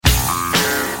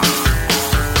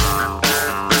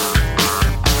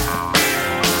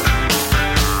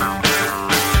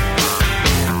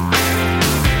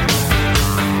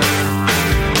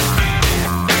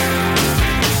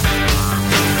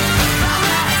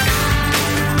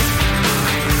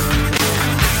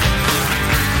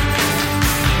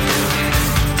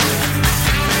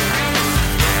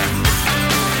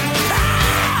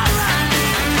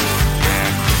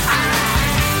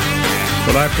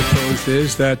I proposed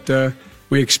is that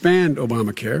we expand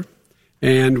Obamacare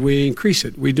and we increase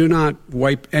it. We do not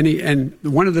wipe any. And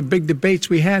one of the big debates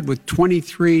we had with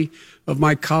 23 of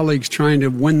my colleagues trying to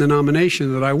win the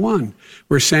nomination that I won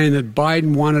were saying that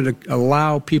Biden wanted to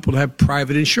allow people to have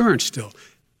private insurance still.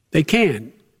 They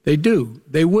can. They do.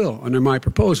 They will under my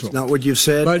proposal. It's not what you've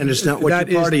said, and it's not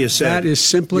what your party has said. That is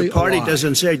simply your party a lie.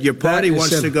 Doesn't say it. Your party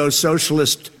wants to go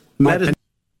socialist medicine,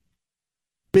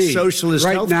 socialist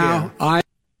right healthcare. Now,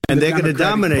 and they're going to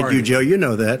dominate Party. you, Joe. You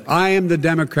know that. I am the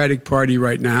Democratic Party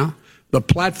right now. The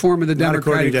platform of the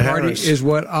Democratic Party is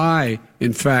what I,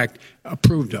 in fact,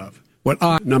 approved of.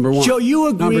 Number one. Joe, you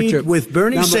agreed with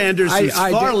Bernie Sanders, who's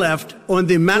far left, on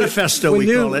the manifesto,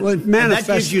 we call it. And that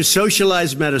gives you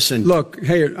socialized medicine. Look,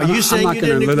 hey, you saying I'm not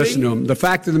going to listen to him. The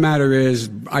fact of the matter is,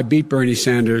 I beat Bernie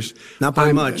Sanders. Not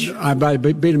by much. I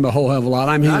beat him a whole hell of a lot.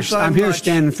 I'm here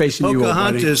standing facing you, buddy.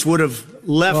 Pocahontas would have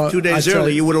left 2 days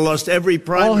early. You would have lost every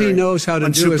primary. All he knows how to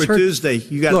do Super is hurt. Tuesday.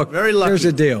 You got very lucky. Here's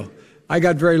the deal. I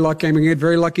got very lucky. I'm going to get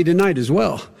very lucky tonight as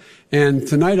well. And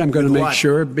tonight I'm going to make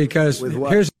sure because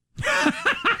here's.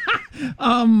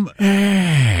 The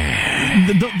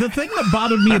thing that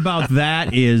bothered me about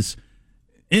that is,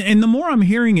 and the more I'm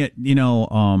hearing it,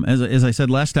 as I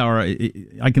said last hour,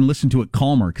 I can listen to it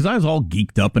calmer because I was all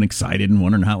geeked up and excited and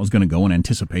wondering how it was going to go in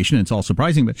anticipation. It's all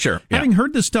surprising, but having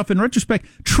heard this stuff in retrospect,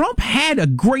 Trump had a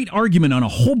great argument on a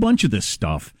whole bunch of this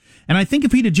stuff, and I think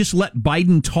if he'd have just let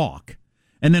Biden talk,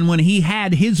 and then when he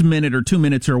had his minute or 2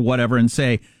 minutes or whatever, and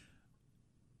say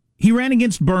he ran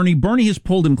against Bernie has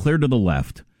pulled him clear to the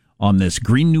left on this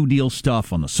Green New Deal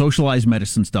stuff, on the socialized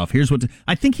medicine stuff. Here's what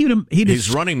I think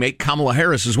his running mate Kamala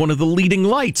Harris is one of the leading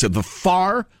lights of the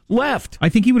far left. I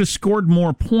think he would have scored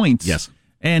more points. Yes.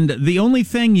 And the only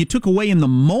thing you took away in the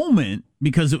moment,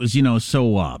 because it was,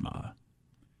 so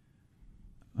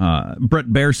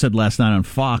Brett Baer said last night on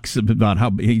Fox about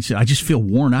how he said, I just feel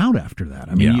worn out after that.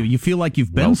 I mean, you feel like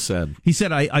you've been. Well said. He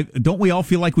said, I don't we all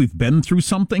feel like we've been through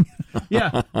something?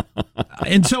 Yeah.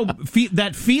 And so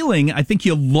that feeling, I think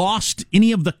you lost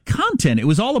any of the content. It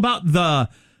was all about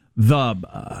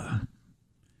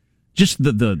just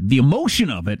the emotion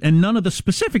of it and none of the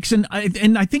specifics. And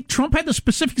I think Trump had the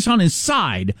specifics on his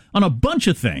side on a bunch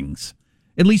of things,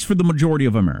 at least for the majority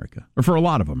of America, or for a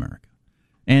lot of America.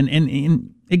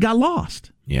 And it got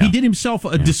lost. Yeah. He did himself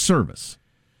a disservice.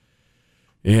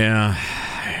 Yeah.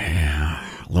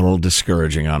 A little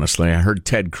discouraging, honestly. I heard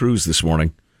Ted Cruz this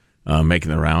morning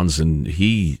making the rounds, and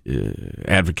he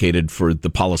advocated for the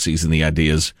policies and the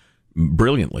ideas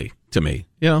brilliantly to me.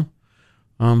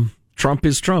 Trump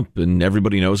is Trump, and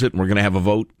everybody knows it, and we're going to have a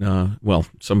vote. Well,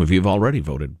 some of you have already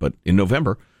voted, but in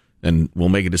November, and we'll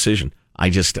make a decision.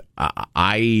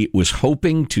 I was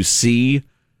hoping to see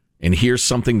and here's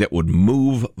something that would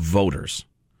move voters.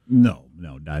 No,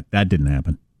 that didn't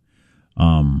happen.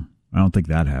 I don't think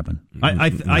that happened.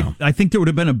 I think there would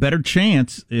have been a better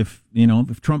chance if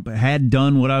Trump had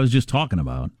done what I was just talking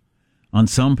about. On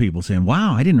some people saying,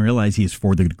 "Wow, I didn't realize he's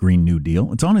for the Green New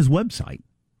Deal." It's on his website.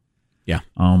 Yeah.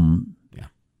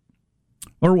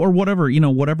 Or whatever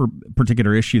whatever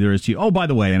particular issue there is to you. Oh, by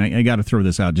the way, and I got to throw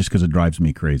this out just because it drives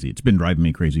me crazy. It's been driving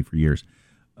me crazy for years.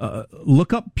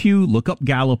 Look up Pew, look up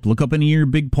Gallup, look up any of your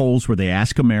big polls where they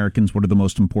ask Americans what are the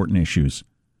most important issues.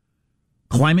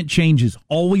 Climate change is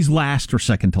always last or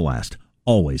second to last.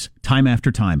 Always. Time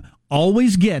after time.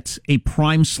 Always gets a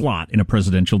prime slot in a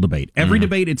presidential debate. Every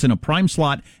debate, it's in a prime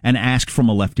slot and asked from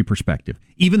a lefty perspective.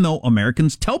 Even though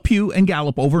Americans tell Pew and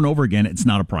Gallup over and over again it's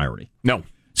not a priority. No.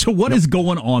 So what is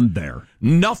going on there?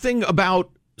 Nothing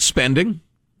about spending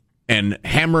and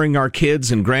hammering our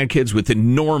kids and grandkids with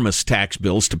enormous tax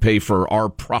bills to pay for our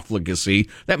profligacy.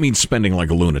 That means spending like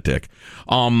a lunatic.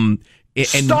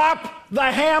 Stop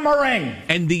the hammering!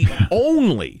 And the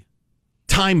only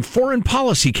time foreign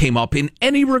policy came up in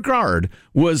any regard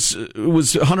was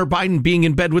Hunter Biden being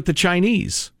in bed with the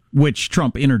Chinese. Which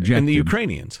Trump interjected. And the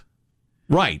Ukrainians.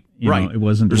 Right. It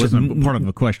wasn't part of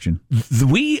the question.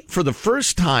 We, for the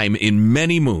first time in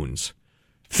many moons,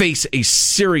 face a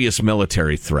serious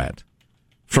military threat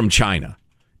from China.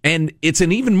 And it's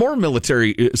an even more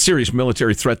serious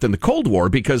military threat than the Cold War,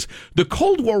 because the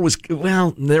Cold War was,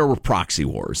 there were proxy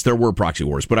wars.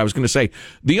 But I was going to say,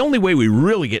 the only way we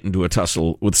really get into a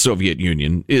tussle with the Soviet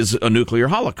Union is a nuclear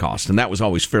holocaust, and that was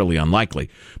always fairly unlikely.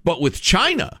 But with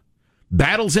China,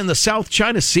 battles in the South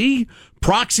China Sea,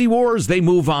 proxy wars, they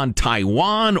move on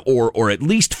Taiwan or at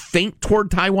least feint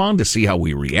toward Taiwan to see how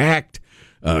we react.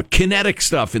 kinetic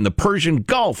stuff in the Persian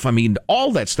Gulf. I mean,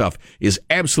 all that stuff is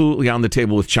absolutely on the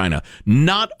table with China.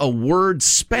 Not a word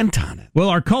spent on it. Well,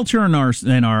 our culture and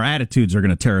our attitudes are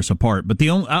going to tear us apart. But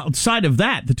outside of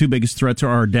that, the two biggest threats are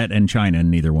our debt and China,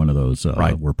 and neither one of those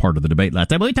were part of the debate last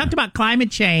time. But we talked about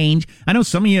climate change. I know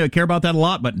some of you care about that a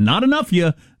lot, but not enough of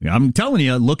you. I'm telling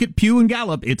you, look at Pew and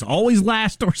Gallup. It's always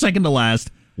last or second to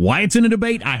last. Why it's in a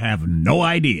debate, I have no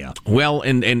idea. Well,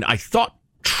 and I thought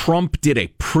Trump did a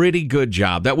pretty good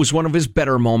job. That was one of his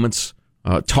better moments,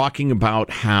 talking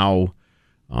about how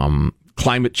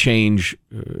climate change,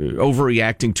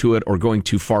 overreacting to it or going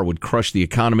too far would crush the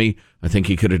economy. I think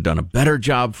he could have done a better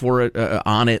job but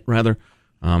I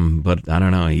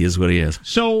don't know. He is what he is.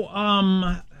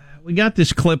 So we got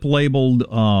this clip labeled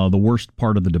the worst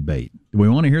part of the debate. Do we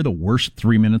want to hear the worst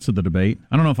 3 minutes of the debate?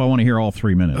 I don't know if I want to hear all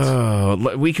 3 minutes.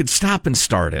 We could stop and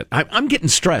start it. I'm getting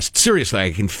stressed. Seriously,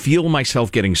 I can feel myself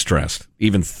getting stressed,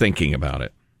 even thinking about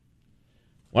it.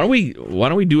 Why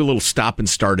don't we do a little stop and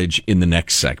startage in the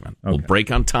next segment? Okay. We'll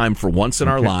break on time for once in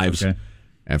our lives. Okay.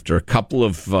 After a couple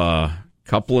of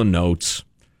notes.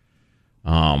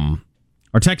 Our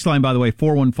text line, by the way,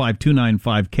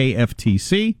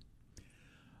 415-295-KFTC.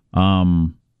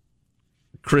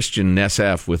 Christian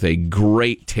SF with a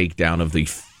great takedown of the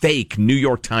fake New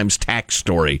York Times tax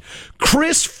story.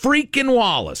 Chris freaking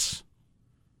Wallace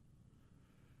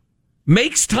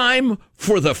makes time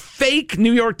for the fake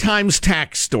New York Times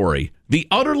tax story. The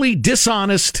utterly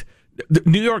dishonest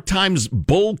New York Times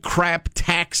bull crap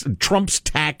Trump's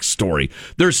tax story.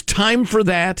 There's time for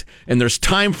that, and there's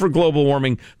time for global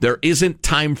warming. There isn't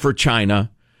time for China.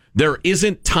 There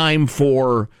isn't time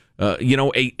for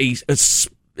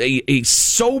a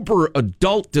sober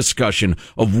adult discussion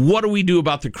of what do we do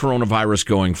about the coronavirus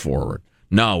going forward.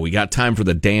 No, we got time for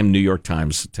the damn New York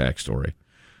Times tax story.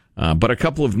 But a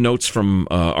couple of notes from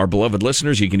our beloved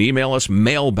listeners. You can email us,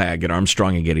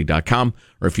 mailbag@armstrongandgetty.com,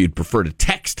 or if you'd prefer to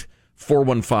text,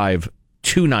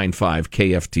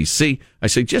 415-295-KFTC. I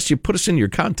suggest you put us in your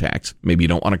contacts. Maybe you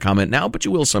don't want to comment now, but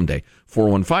you will someday.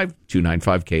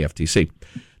 415-295-KFTC.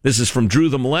 This is from Drew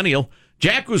the Millennial.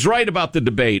 Jack was right about the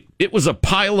debate. It was a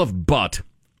pile of butt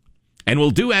and will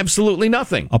do absolutely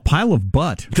nothing. A pile of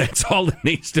butt? That's all that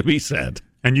needs to be said.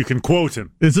 And you can quote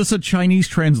him. Is this a Chinese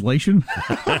translation?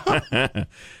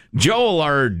 Joel,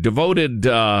 our devoted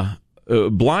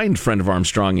blind friend of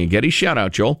Armstrong and Getty. Shout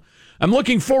out, Joel. I'm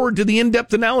looking forward to the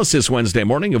in-depth analysis Wednesday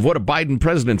morning of what a Biden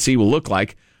presidency will look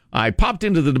like. I popped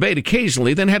into the debate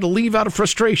occasionally, then had to leave out of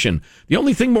frustration. The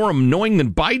only thing more annoying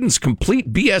than Biden's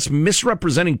complete BS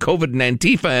misrepresenting COVID and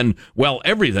Antifa and, well,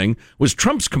 everything, was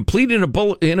Trump's complete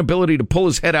inability to pull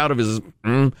his head out of his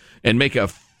and make a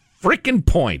frickin'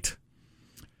 point.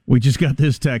 We just got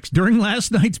this text. During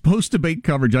last night's post-debate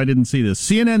coverage, I didn't see this.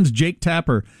 CNN's Jake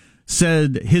Tapper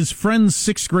said his friend's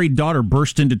 6th grade daughter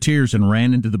burst into tears and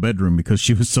ran into the bedroom because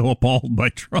she was so appalled by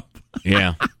Trump.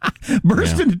 Yeah.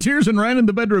 Burst into tears and ran in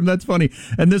the bedroom. That's funny.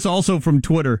 And this also from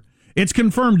Twitter. It's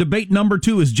confirmed debate number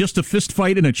 2 is just a fist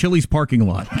fight in a Chili's parking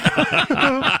lot.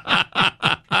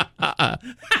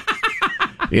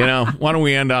 Why don't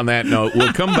we end on that note?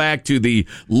 We'll come back to the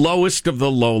lowest of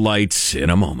the lowlights in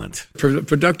a moment.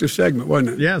 Productive segment,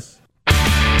 wasn't it? Yes.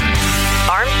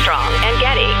 Armstrong and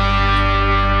Getty.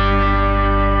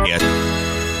 Yes.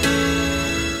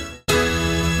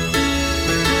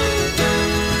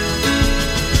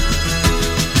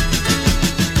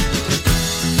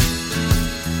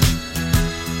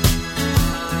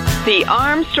 The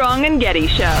Armstrong and Getty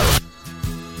Show.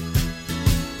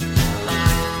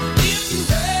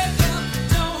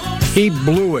 He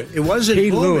blew it. It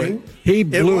wasn't booming. He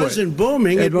blew it. It wasn't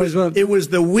booming. It was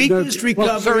the weakest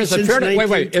recovery since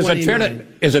 1929.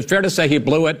 Is it fair to say he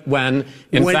blew it when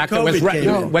fact, there was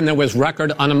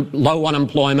record low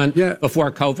unemployment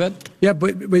before COVID? Yeah,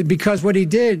 but because what he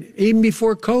did, even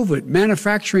before COVID,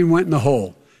 manufacturing went in the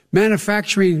hole.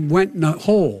 Manufacturing went in the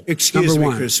hole. Excuse me,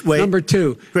 one. Chris. Wait. Number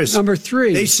 2. Chris. Number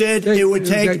 3. They said it would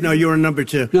take... No, you were number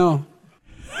 2. No.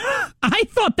 I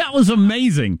thought that was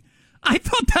amazing. I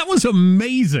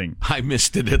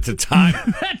missed it at the time.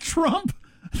 that Trump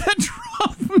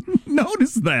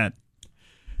noticed that.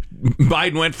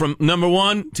 Biden went from number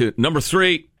 1 to number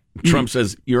 3. Trump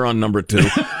says, you're on number 2.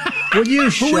 Will you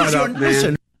shut up, man?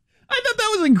 Listen. I thought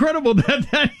that was incredible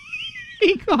that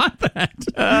he got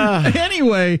that.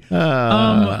 Anyway,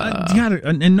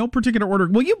 in no particular order.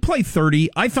 Will you play 30?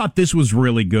 I thought this was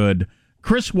really good.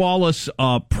 Chris Wallace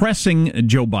pressing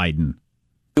Joe Biden.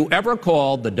 You ever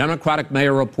called the Democratic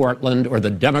mayor of Portland or the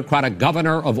Democratic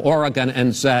governor of Oregon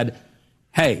and said,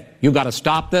 hey, you got to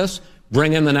stop this,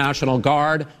 bring in the National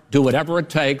Guard, do whatever it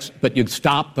takes, but you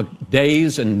stop the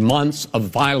days and months of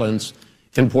violence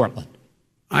in Portland?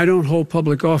 I don't hold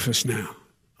public office now.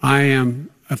 I am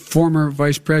a former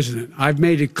vice president. I've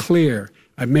made it clear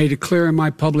in my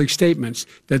public statements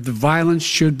that the violence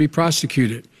should be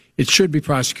prosecuted. It should be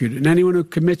prosecuted, and anyone who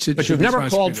commits it. But you've never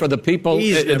called for the people,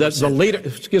 the leader.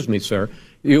 Excuse me, sir.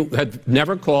 You have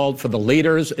never called for the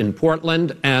leaders in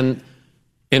Portland and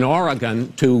in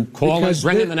Oregon to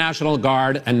bring in the National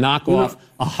Guard and knock off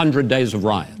 100 days of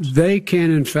riots. They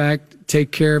can, in fact,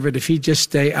 take care of it if he just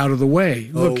stay out of the way.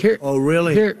 Look here. Oh,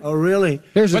 really?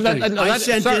 Here's the thing. I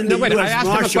sent in the U.S.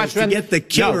 Marshals to get the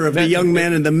killer of the young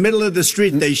man in the middle of the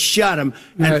street. They shot him,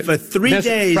 and for 3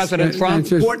 days, President Trump,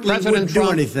 Portland wouldn't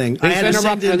do anything. I had to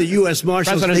send in the U.S.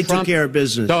 Marshals. They took care of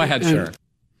business. Go ahead, sir.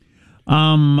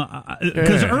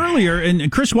 Because earlier, and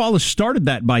Chris Wallace started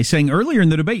that by saying earlier in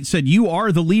the debate, said you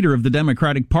are the leader of the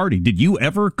Democratic Party. Did you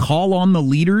ever call on the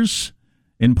leaders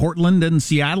in Portland and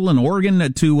Seattle and Oregon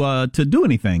to do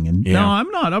anything? And no, I'm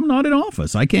not in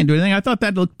office. I can't do anything. I thought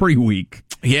that looked pretty weak.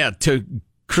 Yeah, to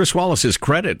Chris Wallace's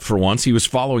credit, for once, he was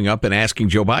following up and asking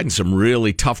Joe Biden some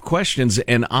really tough questions.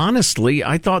 And honestly,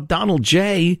 I thought Donald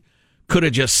J. could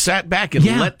have just sat back and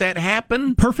let that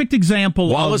happen. Perfect example.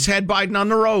 Wallace had Biden on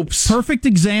the ropes. Perfect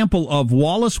example of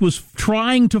Wallace was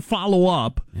trying to follow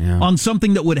up on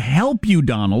something that would help you,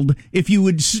 Donald, if you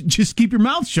would just keep your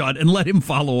mouth shut and let him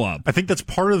follow up. I think that's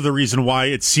part of the reason why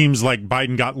it seems like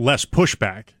Biden got less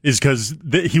pushback is because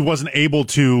he wasn't able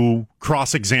to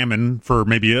cross-examine, for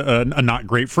maybe a not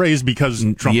great phrase, because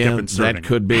Trump kept inserting. That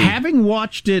could be. Having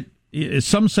watched it,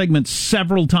 some segments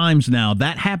several times now,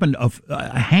 that happened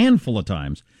a handful of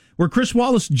times where Chris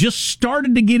Wallace just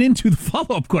started to get into the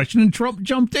follow-up question and Trump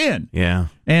jumped in. Yeah.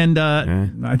 And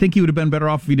I think he would have been better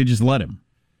off if he'd have just let him.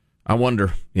 I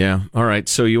wonder. Yeah. All right.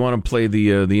 So you want to play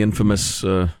the infamous...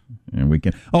 And we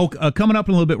can. Coming up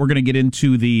in a little bit, we're going to get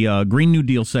into the Green New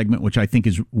Deal segment, which I think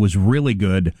was really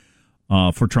good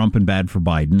for Trump and bad for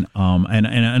Biden. And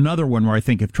another one where I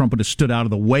think if Trump would have stood out of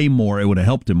the way more, it would have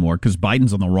helped him more because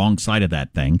Biden's on the wrong side of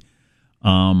that thing.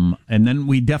 And then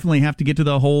we definitely have to get to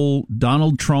the whole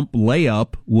Donald Trump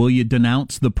layup. Will you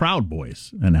denounce the Proud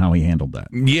Boys and how he handled that?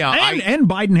 Yeah. And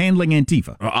Biden handling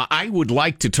Antifa. I would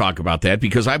like to talk about that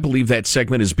because I believe that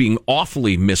segment is being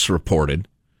awfully misreported.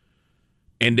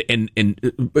 And in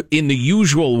the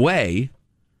usual way,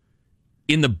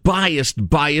 in the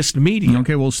biased media.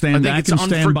 Okay, we'll stand back and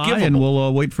stand by, and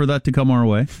we'll wait for that to come our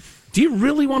way. Do you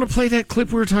really want to play that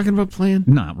clip we were talking about playing?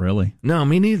 Not really. No,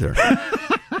 me neither.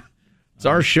 It's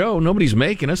our show. Nobody's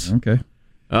making us. Okay.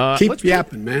 Keep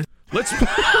yapping, man.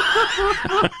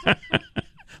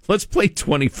 Let's play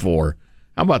 24.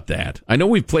 How about that? I know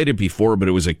we've played it before, but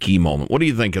it was a key moment. What do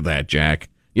you think of that, Jack?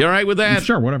 You all right with that?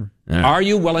 Sure, whatever. Yeah. Are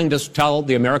you willing to tell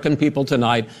the American people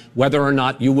tonight whether or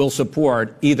not you will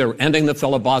support either ending the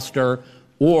filibuster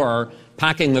or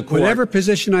packing the court? Whatever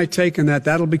position I take on that,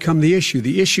 that'll become the issue.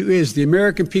 The issue is the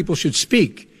American people should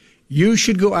speak. You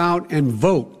should go out and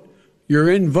vote.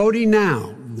 You're in voting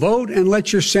now. Vote and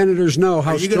let your senators know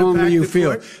how strongly you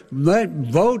feel.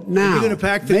 Vote now. Are you going to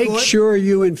pack the court? Make sure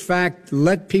you, in fact,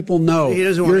 let people know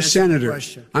you're a senator.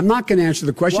 I'm not going to answer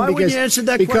the question because you answer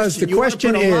that because question? the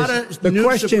question is the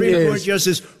question is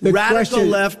Justice, radical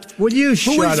left. Will you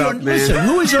shut up, man? Listen,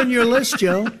 who is on your list,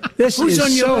 Joe? Who's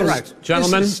on your list? Right.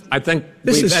 Gentlemen, I think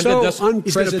this is so unprecedented.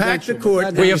 He's going to pack the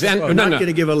court. We have not going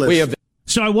to give a list.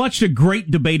 So I watched a great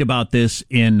debate about this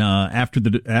in after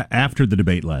the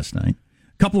debate last night.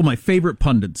 A couple of my favorite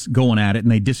pundits going at it,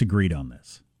 and they disagreed on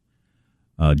this.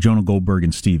 Jonah Goldberg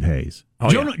and Steve Hayes.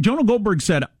 Jonah Goldberg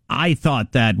said, I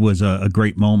thought that was a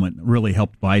great moment, really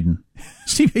helped Biden.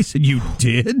 Steve Hayes said, you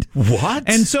did? What?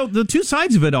 And so the two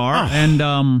sides of it are,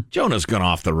 Jonah's gone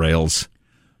off the rails.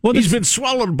 Well, he's been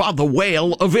swallowed by the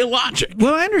whale of illogic.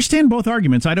 Well, I understand both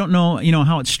arguments. I don't know,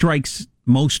 how it strikes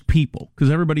most people,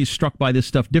 because everybody's struck by this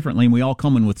stuff differently, and we all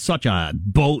come in with such a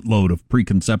boatload of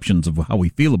preconceptions of how we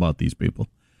feel about these people.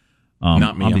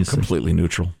 Not me, obviously. I'm completely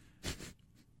neutral.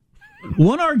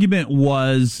 One argument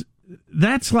was,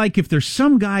 that's like if there's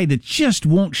some guy that just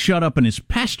won't shut up and is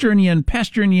pestering you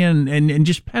and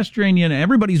just pestering you, and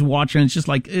everybody's watching, it's just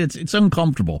like, it's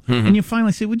uncomfortable. Mm-hmm. And you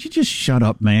finally say, would you just shut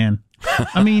up, man?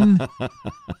 I mean...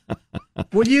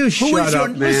 Will you shut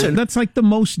up, man? Listen, that's like the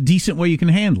most decent way you can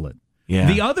handle it. Yeah.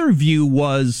 The other view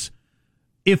was,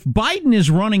 if Biden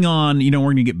is running on, we're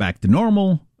going to get back to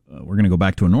normal, we're going to go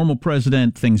back to a normal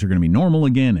president, things are going to be normal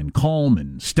again and calm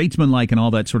and statesmanlike and all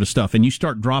that sort of stuff, and you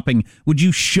start dropping, would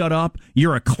you shut up?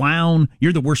 You're a clown.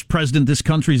 You're the worst president this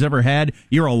country's ever had.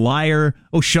 You're a liar.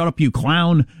 Oh, shut up, you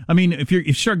clown. I mean, if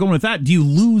you start going with that, do you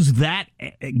lose that,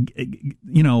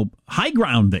 high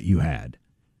ground that you had?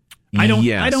 I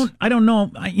don't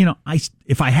know.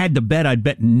 If I had to bet, I'd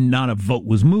bet not a vote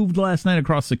was moved last night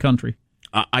across the country.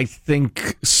 I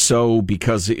think so,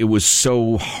 because it was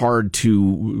so hard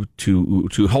to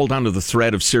hold on to the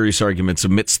thread of serious arguments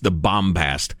amidst the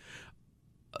bombast.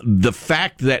 The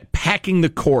fact that packing the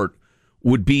court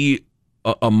would be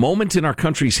a moment in our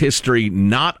country's history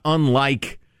not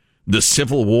unlike the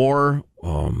Civil War,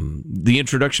 the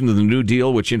introduction of the New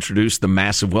Deal, which introduced the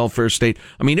massive welfare state.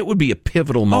 I mean, it would be a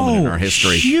pivotal moment in our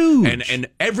history. Huge. And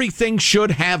everything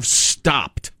should have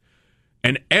stopped.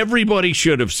 And everybody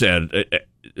should have said,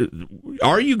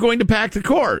 are you going to pack the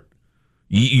court?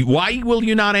 Why will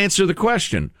you not answer the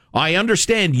question? I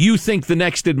understand you think the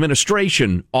next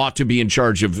administration ought to be in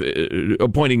charge of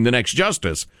appointing the next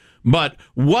justice. But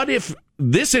what if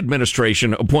this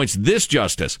administration appoints this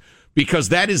justice? Because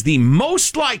that is the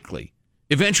most likely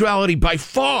eventuality by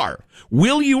far.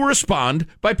 Will you respond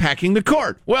by packing the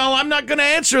court? Well, I'm not going to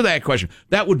answer that question.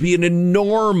 That would be an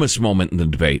enormous moment in the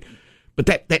debate. But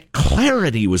that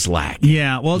clarity was lacking.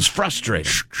 Yeah, well, it's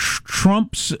frustrating.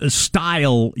 Trump's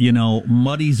style,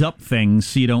 muddies up things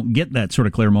so you don't get that sort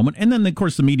of clear moment. And then, of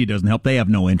course, the media doesn't help. They have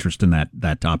no interest in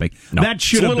that topic. No, that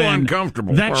should have been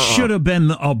uncomfortable. That should have been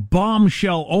a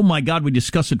bombshell. Oh my God, we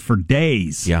discuss it for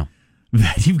days. Yeah.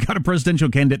 That you've got a presidential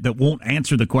candidate that won't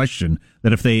answer the question.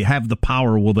 That if they have the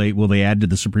power, will they add to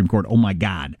the Supreme Court? Oh my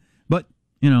God! But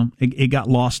it got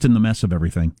lost in the mess of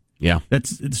everything. Yeah,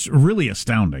 it's really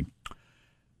astounding.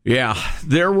 Yeah,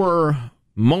 there were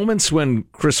moments when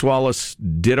Chris Wallace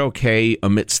did okay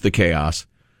amidst the chaos.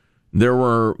 There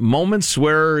were moments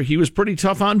where he was pretty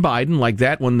tough on Biden, like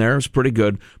that one there was pretty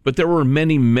good. But there were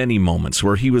many, many moments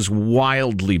where he was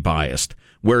wildly biased,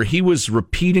 where he was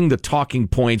repeating the talking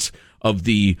points of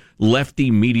the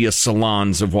lefty media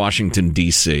salons of Washington,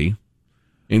 D.C.,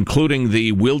 including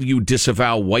the "Will you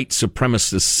disavow white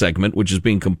supremacist" segment, which is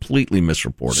being completely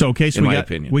misreported, so in my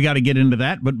opinion. We got to get into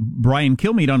that, but Brian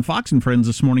Kilmeade on Fox and Friends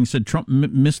this morning said Trump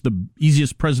missed the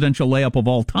easiest presidential layup of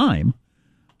all time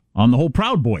on the whole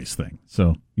Proud Boys thing.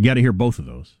 So you got to hear both of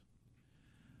those.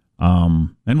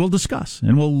 And we'll discuss,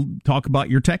 and we'll talk about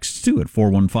your texts, too, at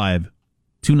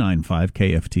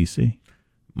 415-295-KFTC.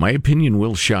 My opinion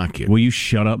will shock you. Will you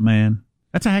shut up, man?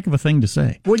 That's a heck of a thing to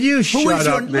say. Will you shut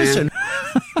up, man? Listen.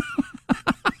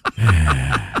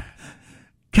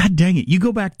 God dang it. You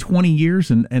go back 20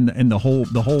 years and the whole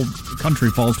country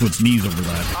falls to its knees over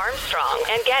that. Armstrong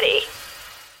and Getty.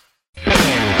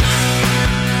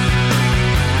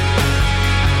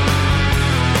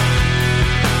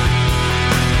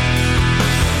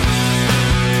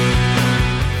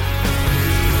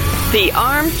 The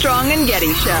Armstrong and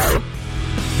Getty Show.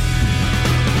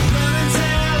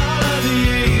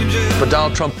 But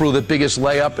Donald Trump blew the biggest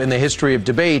layup in the history of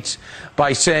debates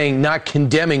by saying not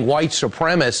condemning white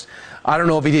supremacists. I don't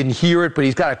know if he didn't hear it, but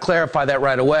he's got to clarify that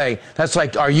right away. That's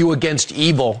like, are you against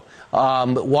evil?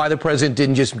 Why the president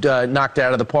didn't just knock that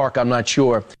out of the park, I'm not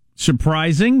sure.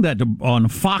 Surprising that on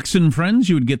Fox and Friends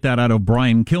you would get that out of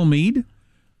Brian Kilmeade.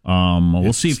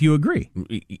 We'll see if you agree.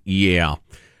 Yeah.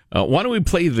 Why don't we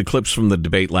play the clips from the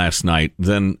debate last night?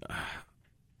 Then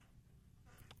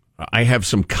I have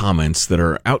some comments that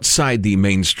are outside the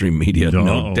mainstream media,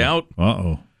 no doubt.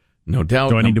 No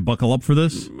doubt. Do I need to buckle up for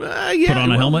this? Yeah. Put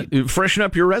on a helmet? Freshen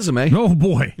up your resume. Oh,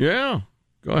 boy. Yeah.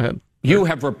 Go ahead. You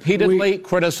have repeatedly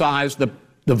criticized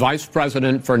the vice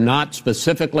president for not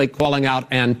specifically calling out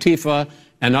Antifa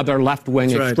and other left-wing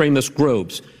extremist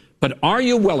groups. But are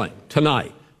you willing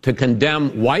tonight to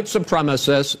condemn white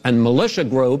supremacists and militia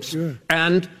groups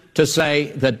and to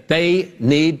say that they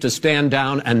need to stand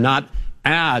down and not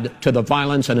add to the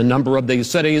violence in a number of these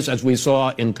cities, as we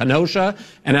saw in Kenosha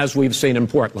and as we've seen in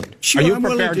Portland? Sure, are you I'm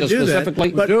prepared to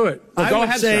specifically do it? Well,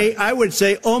 I would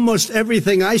say almost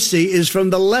everything I see is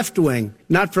from the left wing,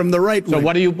 not from the right wing. So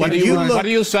what are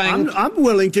you saying? I'm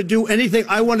willing to do anything.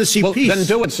 I want to see peace. Then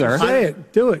do it, sir. Say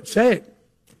it. Do it. Say it.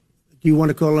 Do you want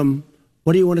to call them?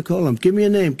 What do you want to call them? Give me a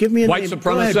name. Give me a white name.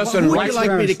 Supremacists and white supremacists.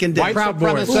 Like me to condemn? White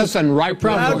supremacists and right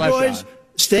Proud Boys.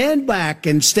 Stand back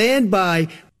and stand by.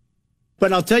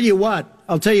 But I'll tell you what.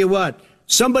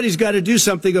 Somebody's got to do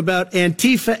something about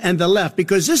Antifa and the left,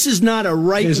 because this is not a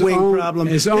right-wing problem.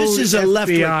 This is a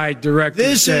left-wing.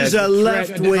 This is a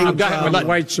left-wing problem.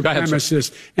 White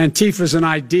supremacists. Antifa's an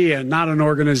idea, not an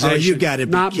organization. Oh, you got it.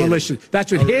 Not militia.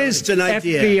 That's what his it's an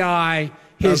idea. FBI.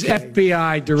 his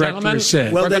FBI director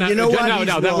said. Well, then you know what?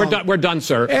 No, we're done,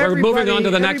 sir. We're moving on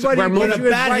to the next. We're moving. When a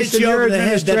bat hits you over the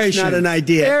head, that's not an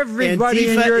idea. Everybody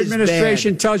in your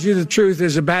administration tells you the truth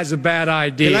has a bad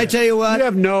idea. Can I tell you what? You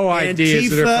have no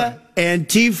idea.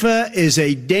 Antifa is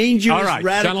a dangerous, all right,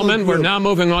 radical gentlemen, group. We're now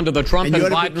moving on to the Trump and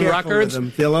Biden records.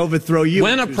 They'll overthrow you.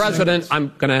 When a president,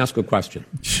 I'm going to ask a question.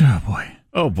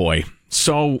 Oh, boy.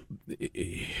 So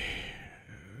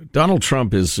Donald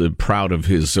Trump is proud of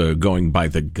his going by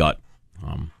the gut,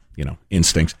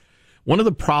 instincts. One of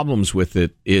the problems with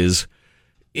it is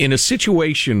in a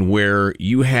situation where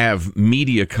you have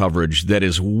media coverage that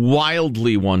is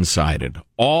wildly one-sided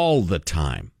all the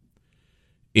time,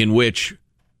 in which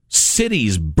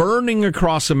cities burning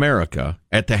across America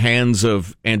at the hands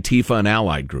of Antifa and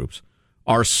allied groups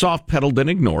are soft-pedaled and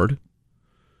ignored,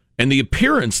 and the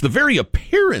very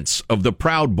appearance of the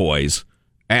Proud Boys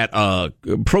at a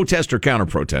protest or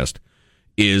counter-protest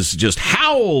is just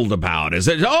howled about as,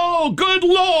 oh, good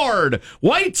Lord,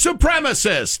 white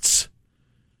supremacists!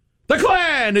 The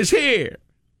Klan is here!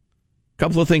 A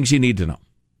couple of things you need to know.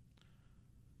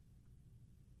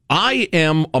 I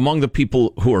am among the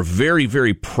people who are very,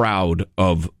 very proud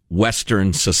of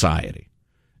Western society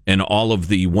and all of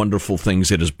the wonderful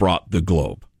things it has brought the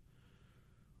globe.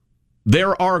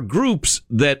 There are groups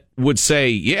that would say,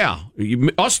 yeah,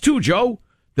 us too, Joe,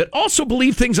 that also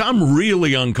believe things I'm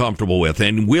really uncomfortable with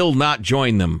and will not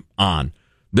join them on.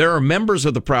 There are members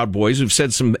of the Proud Boys who've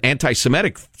said some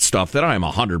anti-Semitic stuff that I am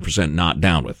 100% not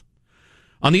down with.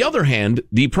 On the other hand,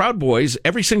 the Proud Boys,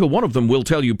 every single one of them will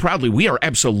tell you proudly, we are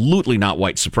absolutely not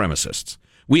white supremacists.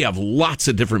 We have lots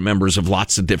of different members of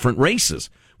lots of different races.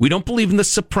 We don't believe in the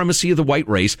supremacy of the white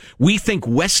race. We think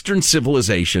Western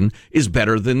civilization is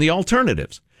better than the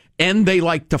alternatives. And they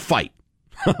like to fight.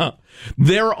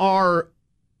 There are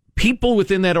people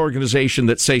within that organization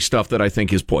that say stuff that I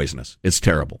think is poisonous. It's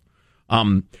terrible.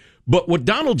 But what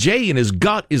Donald J. in his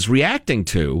gut is reacting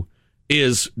to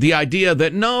is the idea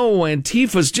that, no,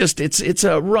 Antifa's just, it's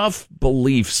a rough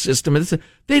belief system.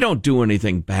 They don't do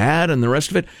anything bad and the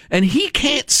rest of it. And he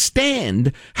can't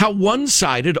stand how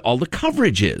one-sided all the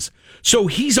coverage is. So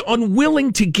he's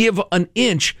unwilling to give an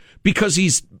inch because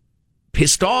he's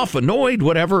pissed off, annoyed,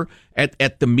 whatever,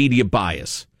 at the media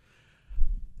bias.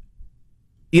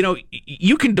 You know,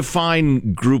 you can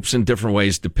define groups in different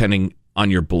ways depending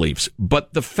on your beliefs.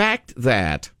 But the fact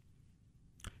that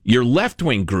your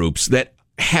left-wing groups that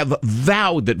have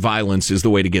vowed that violence is the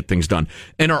way to get things done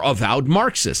and are avowed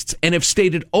Marxists and have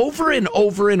stated over and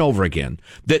over and over again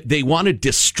that they want to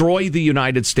destroy the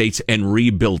United States and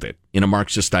rebuild it in a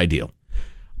Marxist ideal,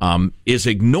 is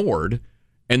ignored.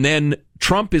 And then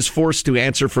Trump is forced to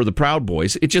answer for the Proud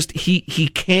Boys. It just, he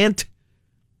can't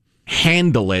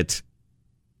handle it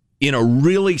in a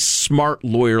really smart,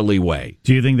 lawyerly way.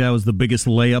 Do you think that was the biggest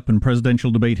layup in presidential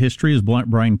debate history, as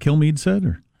Brian Kilmeade said?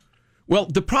 Or? Well,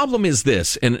 the problem is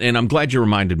this, and I'm glad you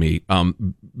reminded me,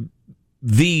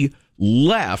 the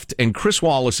left, and Chris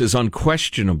Wallace is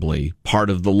unquestionably part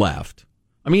of the left.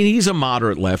 I mean, he's a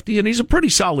moderate lefty, and he's a pretty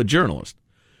solid journalist.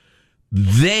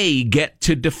 They get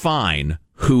to define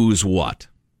who's what.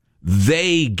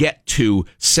 They get to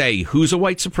say who's a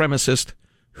white supremacist,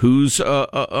 who's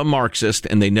a Marxist,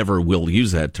 and they never will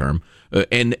use that term.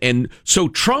 And so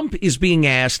Trump is being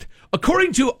asked,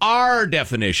 according to our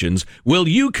definitions, will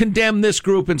you condemn this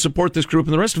group and support this group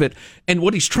and the rest of it? And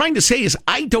what he's trying to say is,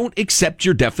 I don't accept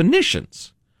your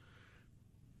definitions.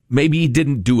 Maybe he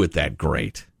didn't do it that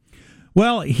great.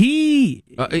 Well, he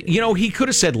could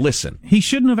have said, listen. He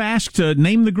shouldn't have asked to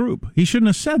name the group. He shouldn't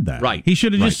have said that. Right. He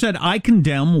should have just said, I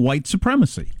condemn white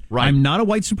supremacy. Right. I'm not a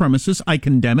white supremacist. I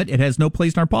condemn it. It has no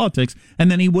place in our politics.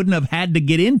 And then he wouldn't have had to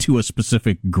get into a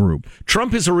specific group.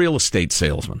 Trump is a real estate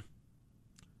salesman.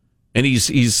 And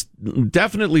he's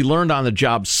definitely learned on the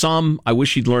job some. I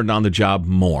wish he'd learned on the job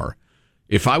more.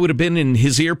 If I would have been in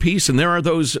his earpiece, and there are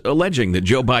those alleging that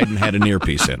Joe Biden had an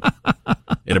earpiece in.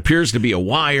 It appears to be a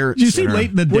wire. Did you see late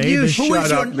in the day? Will you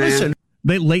shut up, man?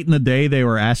 Late in the day, they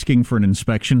were asking for an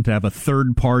inspection to have a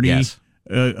third party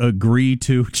agree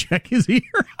to check his ear.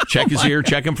 Check his ear,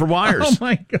 check him for wires. Oh,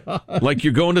 my God. Like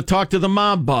you're going to talk to the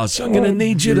mob boss. I'm going to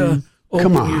need you to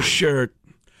open your shirt.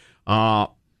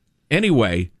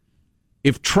 Anyway,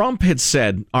 if Trump had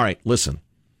said, all right, listen,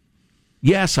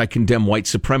 yes, I condemn white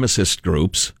supremacist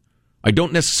groups. I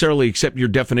don't necessarily accept your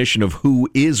definition of who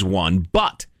is one,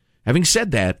 but having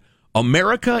said that,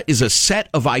 America is a set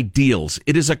of ideals.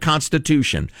 It is a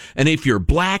constitution. And if you're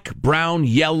black, brown,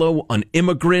 yellow, an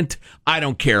immigrant, I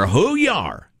don't care who you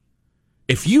are.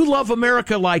 If you love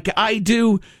America like I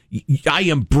do, I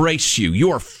embrace you.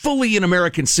 You are fully an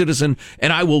American citizen,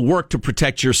 and I will work to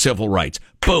protect your civil rights.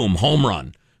 Boom, home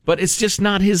run. But it's just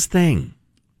not his thing.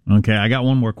 Okay, I got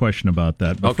one more question about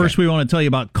that. But first, we want to tell you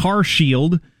about Car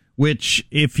Shield, which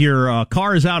if your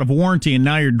car is out of warranty and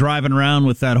now you're driving around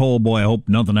with that whole, boy, I hope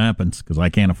nothing happens because I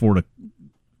can't afford a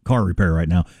car repair right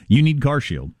now, you need Car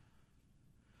Shield.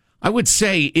 I would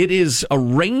say it is a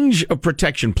range of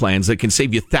protection plans that can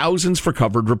save you thousands for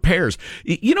covered repairs.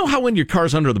 You know how when your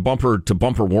car's under the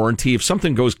bumper-to-bumper warranty, if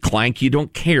something goes clank, you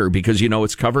don't care because you know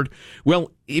it's covered?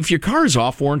 Well, if your car is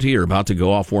off warranty or about to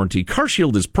go off warranty, Car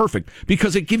Shield is perfect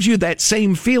because it gives you that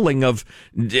same feeling of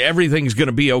everything's going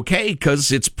to be okay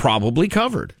because it's probably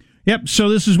covered. Yep, so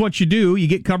this is what you do. You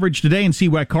get coverage today and see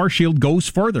why Car Shield goes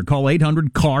further. Call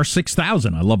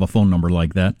 800-CAR-6000. I love a phone number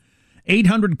like that.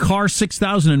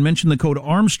 800-CAR-6000 and mention the code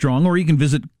Armstrong, or you can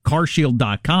visit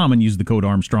carshield.com and use the code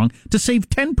Armstrong to save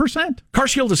 10%.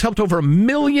 CarShield has helped over 1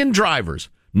 million drivers,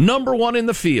 #1 in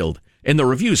the field, and the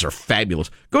reviews are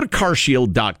fabulous. Go to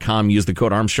carshield.com, use the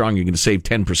code Armstrong, you're going to save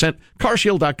 10%.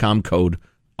 carshield.com, code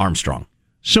Armstrong.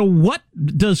 So what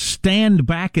does stand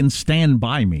back and stand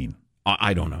by mean?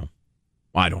 I don't know.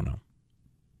 I don't know.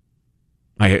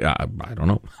 I don't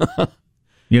know.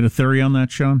 You had a theory on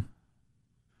that, Sean?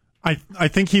 I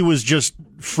think he was just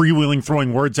freewheeling,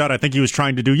 throwing words out. I think he was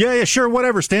trying to do, yeah, sure,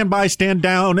 whatever, stand by, stand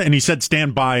down, and he said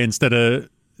stand by instead of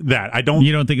that.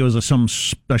 You don't think it was some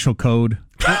special code?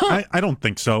 I don't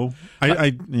think so.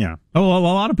 Yeah. Oh, well,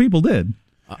 a lot of people did.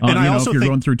 And I also if you're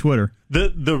going through Twitter.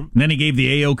 And then he gave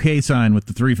the A-OK sign with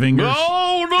the 3 fingers.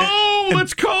 No,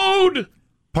 that's code.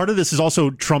 Part of this is also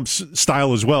Trump's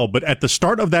style as well, but at the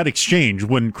start of that exchange,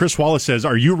 when Chris Wallace says,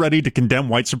 "Are you ready to condemn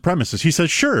white supremacists?" he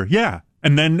says, "Sure, yeah."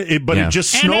 And then it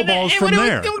just snowballs from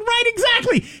there. Right,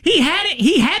 exactly. He had it.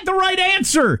 He had the right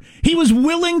answer. He was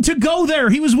willing to go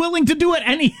there. He was willing to do it,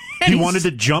 and he wanted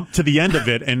to jump to the end of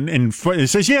it, and it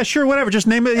says, "Yeah, sure, whatever, just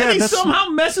name it." Yeah, and he somehow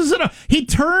messes it up. He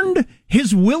turned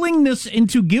his willingness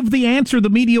to give the answer the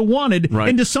media wanted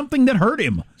into something that hurt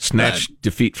him. Snatched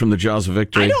defeat from the jaws of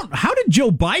victory. How did Joe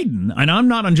Biden? And I'm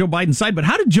not on Joe Biden's side, but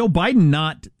how did Joe Biden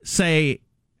not say?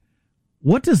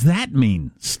 What does that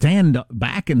mean? Stand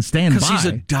back and stand by. Because he's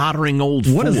a doddering old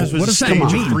fool. What does that mean?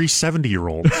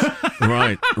 370-year-olds.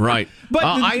 Right.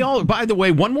 But by the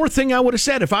way, one more thing I would have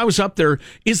said if I was up there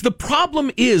is the problem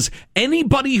is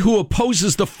anybody who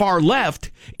opposes the far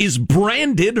left is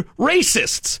branded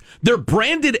racists. They're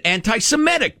branded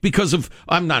anti-Semitic because of,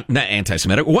 I'm not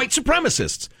anti-Semitic, white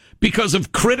supremacists. Because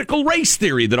of critical race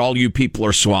theory that all you people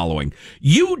are swallowing.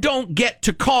 You don't get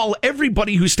to call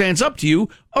everybody who stands up to you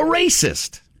a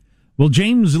racist. Well,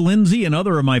 James Lindsay and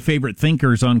other of my favorite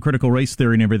thinkers on critical race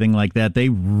theory and everything like that, they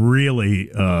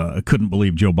really couldn't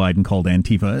believe Joe Biden called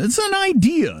Antifa. It's an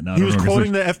idea. He was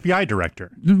quoting the FBI director.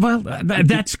 Well,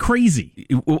 that's crazy.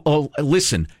 Well,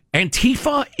 listen,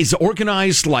 Antifa is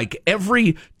organized like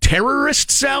every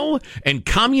terrorist cell and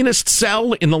communist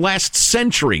cell in the last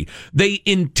century. They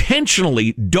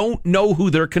intentionally don't know who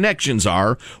their connections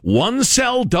are. One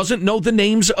cell doesn't know the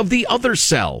names of the other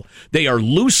cell. They are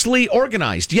loosely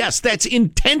organized. Yes, that's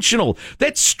intentional.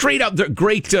 That's straight out the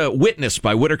Great Witness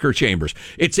by Whittaker Chambers.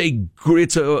 It's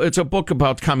a book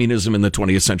about communism in the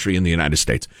 20th century in the United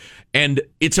States. And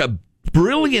it's a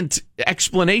brilliant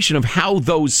explanation of how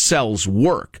those cells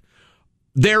work.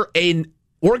 They're an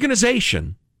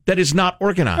organization that is not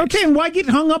organized. Okay, and why get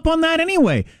hung up on that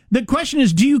anyway? The question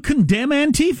is, do you condemn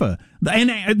Antifa?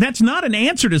 And that's not an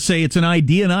answer to say it's an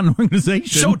idea, not an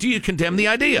organization. So do you condemn the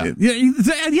idea?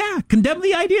 Yeah, condemn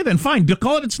the idea then. Fine.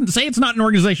 Say it's not an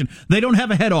organization. They don't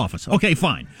have a head office. Okay,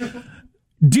 fine.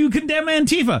 Do you condemn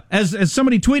Antifa? As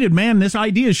somebody tweeted, man, this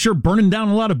idea is sure burning down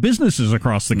a lot of businesses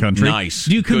across the country. Nice.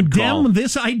 Do you condemn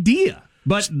this idea?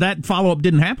 But that follow-up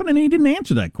didn't happen, and he didn't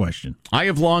answer that question. I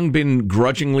have long been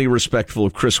grudgingly respectful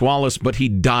of Chris Wallace, but he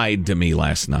died to me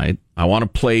last night. I want to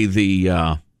play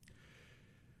the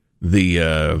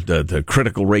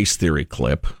critical race theory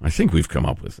clip. I think we've come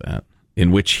up with that,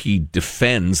 in which he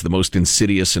defends the most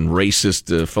insidious and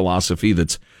racist philosophy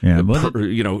that's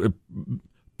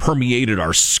permeated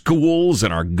our schools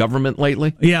and our government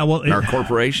lately. Yeah, well, and our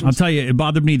corporations. I'll tell you, it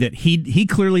bothered me that he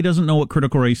clearly doesn't know what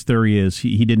critical race theory is.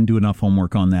 He didn't do enough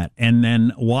homework on that. And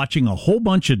then watching a whole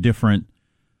bunch of different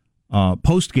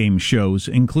post-game shows,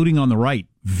 including on the right,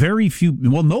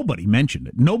 nobody mentioned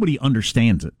it. Nobody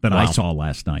understands it that I saw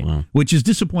last night, which is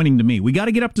disappointing to me. We got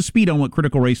to get up to speed on what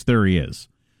critical race theory is.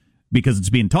 because it's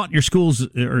being taught in your schools,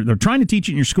 or they're trying to teach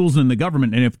it in your schools and in the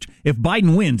government. And if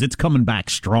Biden wins, it's coming back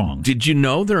strong. Did you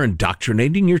know they're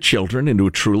indoctrinating your children into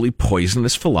a truly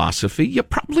poisonous philosophy? You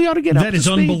probably ought to get up to speed. That is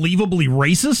unbelievably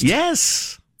racist?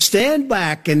 Yes. Stand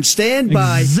back and stand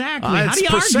by. Exactly. How do you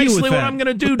precisely argue with what that? I'm going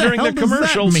to do during the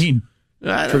commercials. Does that mean?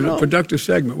 I don't know. Productive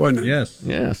segment, wasn't it? Yes.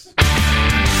 Yes.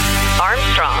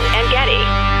 Armstrong and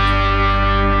Getty.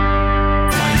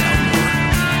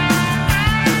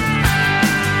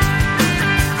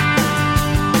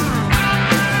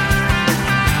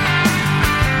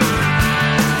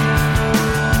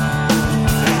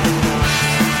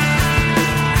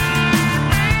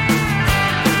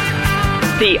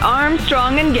 The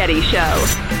Armstrong and Getty Show.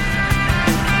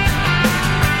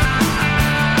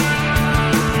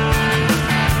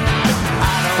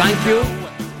 Thank you,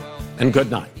 and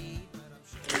good night.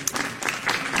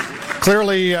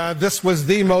 Clearly, this was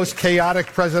the most chaotic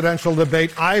presidential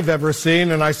debate I've ever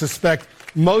seen, and I suspect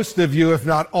most of you, if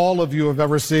not all of you, have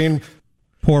ever seen.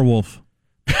 Poor Wolf.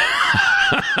 Is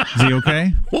he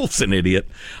okay? Wolf's an idiot.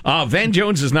 Van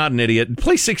Jones is not an idiot.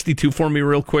 Play 62 for me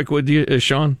real quick, would you,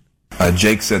 Sean?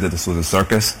 Jake said that this was a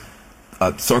circus.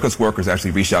 Circus workers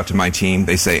actually reached out to my team.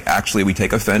 They say, actually, we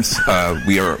take offense.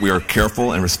 We are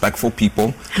careful and respectful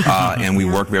people, and we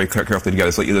work very carefully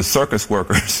together. So the circus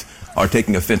workers are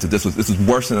taking offense that this was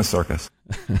worse than a circus.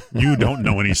 You don't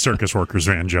know any circus workers,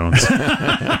 Van Jones.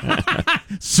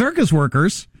 Circus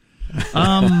workers? You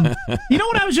know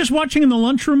what I was just watching in the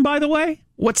lunchroom, by the way?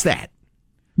 What's that?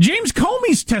 James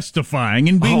Comey's testifying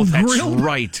and being grilled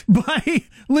by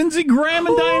Lindsey Graham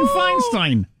and Dianne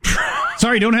Feinstein.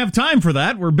 Sorry, don't have time for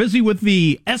that. We're busy with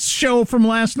the S show from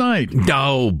last night.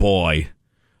 Oh, boy.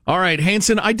 All right,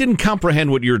 Hanson, I didn't comprehend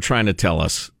what you were trying to tell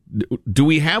us. Do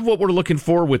we have what we're looking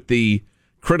for with the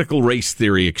critical race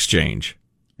theory exchange?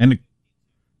 And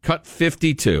cut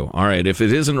 52. All right, if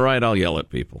it isn't right, I'll yell at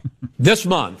people. This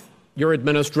month, your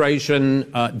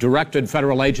administration directed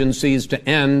federal agencies to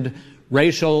end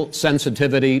racial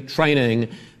sensitivity training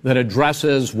that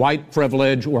addresses white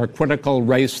privilege or critical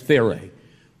race theory.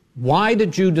 Why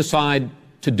did you decide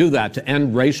to do that, to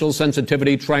end racial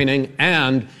sensitivity training?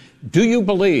 And do you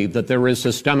believe that there is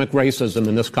systemic racism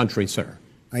in this country, sir?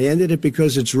 I ended it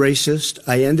because it's racist.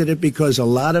 I ended it because a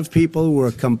lot of people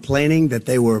were complaining that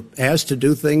they were asked to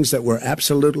do things that were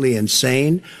absolutely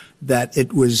insane, that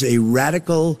it was a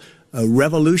radical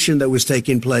revolution that was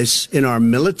taking place in our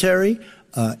military,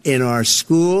 in our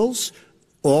schools,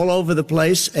 all over the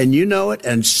place, and you know it,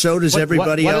 and so does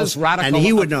everybody else. And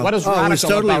he would know. What is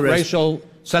radical about racial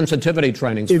sensitivity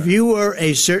training? If you were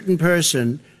a certain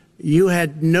person, you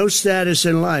had no status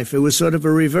in life. It was sort of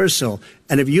a reversal.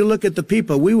 And if you look at the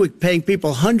people, we were paying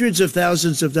people hundreds of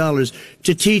thousands of dollars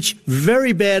to teach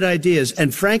very bad ideas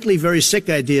and, frankly, very sick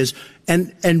ideas.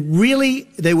 And really,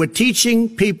 they were teaching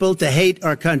people to hate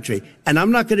our country. And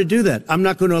I'm not going to do that. I'm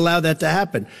not going to allow that to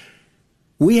happen.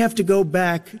 We have to go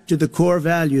back to the core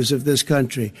values of this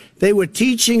country. They were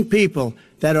teaching people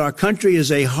that our country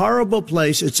is a horrible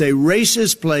place, it's a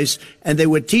racist place, and they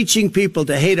were teaching people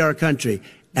to hate our country.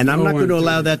 And I'm not going to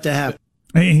allow that to happen.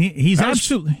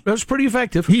 That was pretty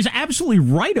effective. He's absolutely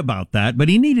right about that, but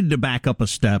he needed to back up a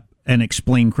step and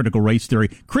explain critical race theory.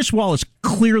 Chris Wallace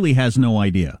clearly has no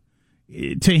idea.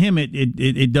 To him,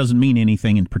 it doesn't mean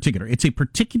anything in particular. It's a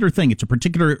particular thing. It's a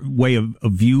particular way of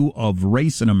view of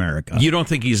race in America. You don't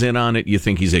think he's in on it? You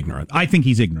think he's ignorant? I think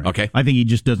he's ignorant. Okay. I think he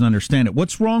just doesn't understand it.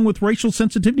 What's wrong with racial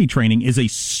sensitivity training is a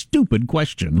stupid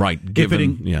question. Right. If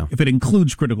it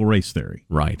includes critical race theory.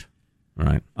 Right.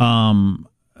 Right.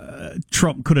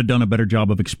 Trump could have done a better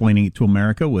job of explaining it to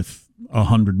America with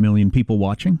 100 million people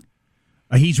watching.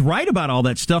 He's right about all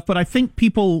that stuff, but I think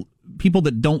people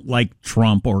that don't like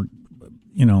Trump or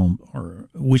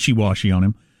wishy-washy on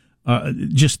him,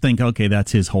 just think, okay,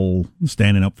 that's his whole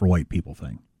standing up for white people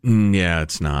thing. Yeah,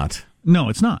 it's not. No,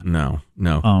 it's not. No.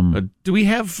 Do we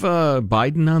have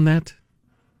Biden on that?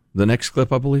 The next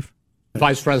clip, I believe?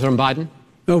 Vice President Biden?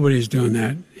 Nobody's doing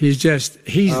that. He's the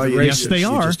racist. Yes, they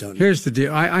are. Here's the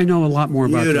deal. I know a lot more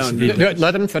about this.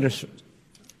 Let him finish.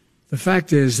 The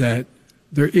fact is that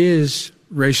there is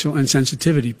racial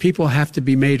insensitivity. People have to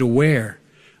be made aware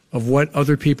of what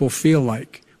other people feel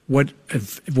like, what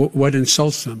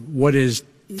insults them, what is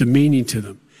demeaning to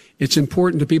them. It's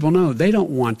important to people know.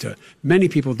 Many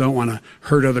people don't want to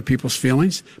hurt other people's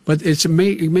feelings, but it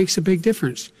makes a big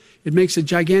difference. It makes a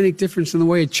gigantic difference in the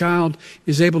way a child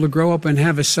is able to grow up and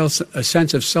have a sense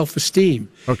of self-esteem.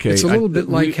 Okay, it's a little bit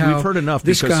like how we've heard enough.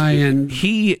 This guy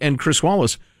he and Chris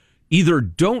Wallace either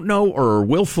don't know or are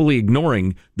willfully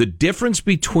ignoring the difference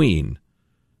between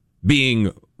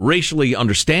being racially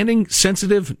understanding,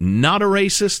 sensitive, not a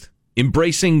racist,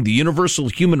 embracing the universal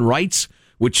human rights,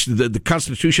 which the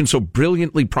Constitution so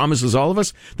brilliantly promises all of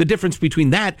us, the difference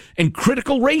between that and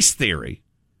critical race theory,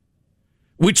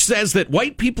 which says that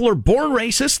white people are born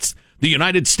racists, the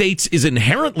United States is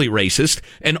inherently racist,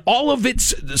 and all of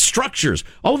its structures,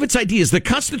 all of its ideas, the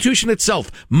Constitution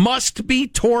itself must be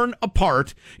torn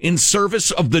apart in service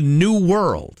of the new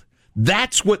world.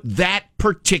 That's what that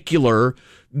particular,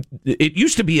 it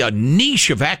used to be a niche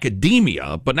of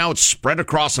academia, but now it's spread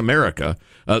across America.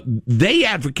 They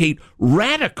advocate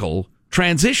radical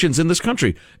transitions in this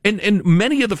country. And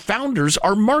many of the founders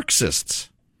are Marxists.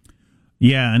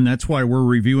 Yeah, and that's why we're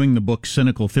reviewing the book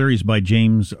Cynical Theories by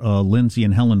James Lindsay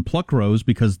and Helen Pluckrose,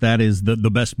 because that is the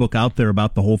best book out there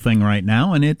about the whole thing right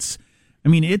now. And it's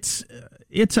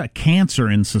a cancer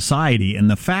in society. And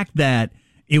the fact that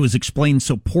it was explained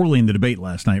so poorly in the debate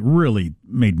last night really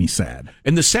made me sad.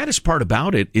 And the saddest part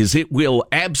about it is it will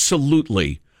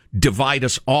absolutely divide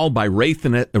us all by race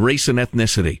and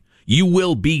ethnicity. You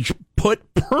will be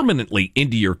put permanently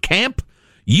into your camp.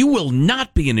 You will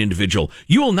not be an individual.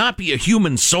 You will not be a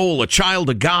human soul, a child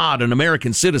of God, an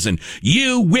American citizen.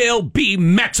 You will be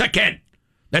Mexican.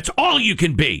 That's all you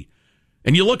can be.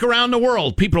 And you look around the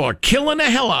world, people are killing the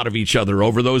hell out of each other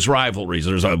over those rivalries.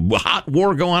 There's a hot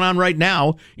war going on right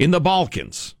now in the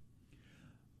Balkans.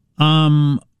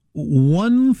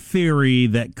 One theory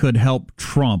that could help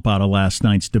Trump out of last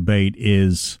night's debate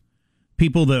is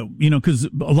people that, because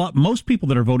most people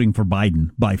that are voting for Biden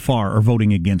by far are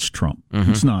voting against Trump.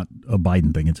 Mm-hmm. It's not a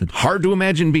Biden thing. It's hard to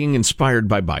imagine being inspired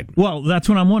by Biden. Well, that's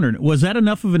what I'm wondering. Was that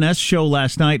enough of an S show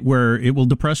last night where it will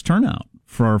depress turnout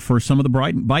for some of the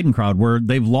Biden crowd, where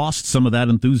they've lost some of that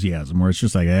enthusiasm, where it's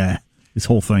just like, this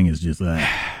whole thing is just that.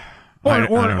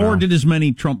 Or did as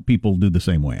many Trump people do the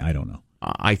same way? I don't know.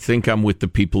 I think I'm with the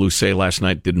people who say last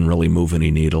night didn't really move any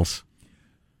needles.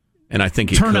 And I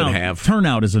think it could have.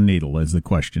 Turnout is a needle, is the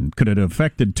question. Could it have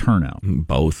affected turnout?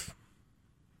 Both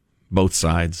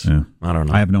sides. Yeah. I don't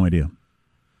know. I have no idea.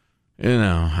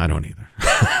 No, I don't either.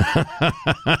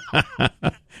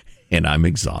 And I'm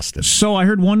exhausted. So I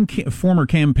heard one former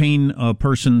campaign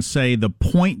person say the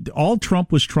point, all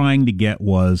Trump was trying to get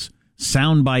was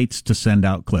sound bites to send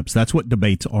out clips. That's what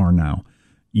debates are now.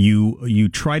 You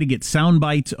try to get sound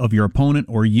bites of your opponent,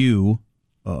 or you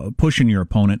pushing your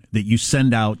opponent, that you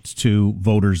send out to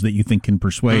voters that you think can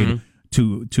persuade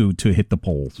to hit the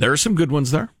polls. There are some good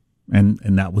ones there. And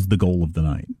that was the goal of the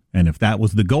night. And if that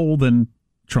was the goal, then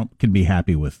Trump can be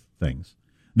happy with things.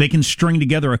 They can string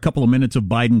together a couple of minutes of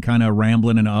Biden kind of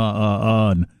rambling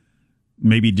and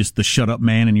maybe just the shut up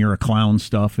man and you're a clown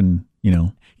stuff, and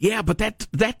Yeah, but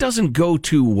that doesn't go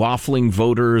to waffling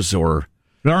voters or.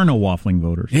 There are no waffling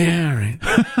voters. Yeah, right.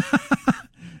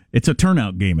 It's a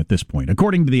turnout game at this point,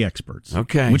 according to the experts.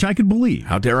 Okay. Which I could believe.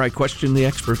 How dare I question the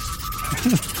experts?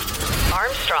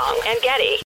 Armstrong and Getty.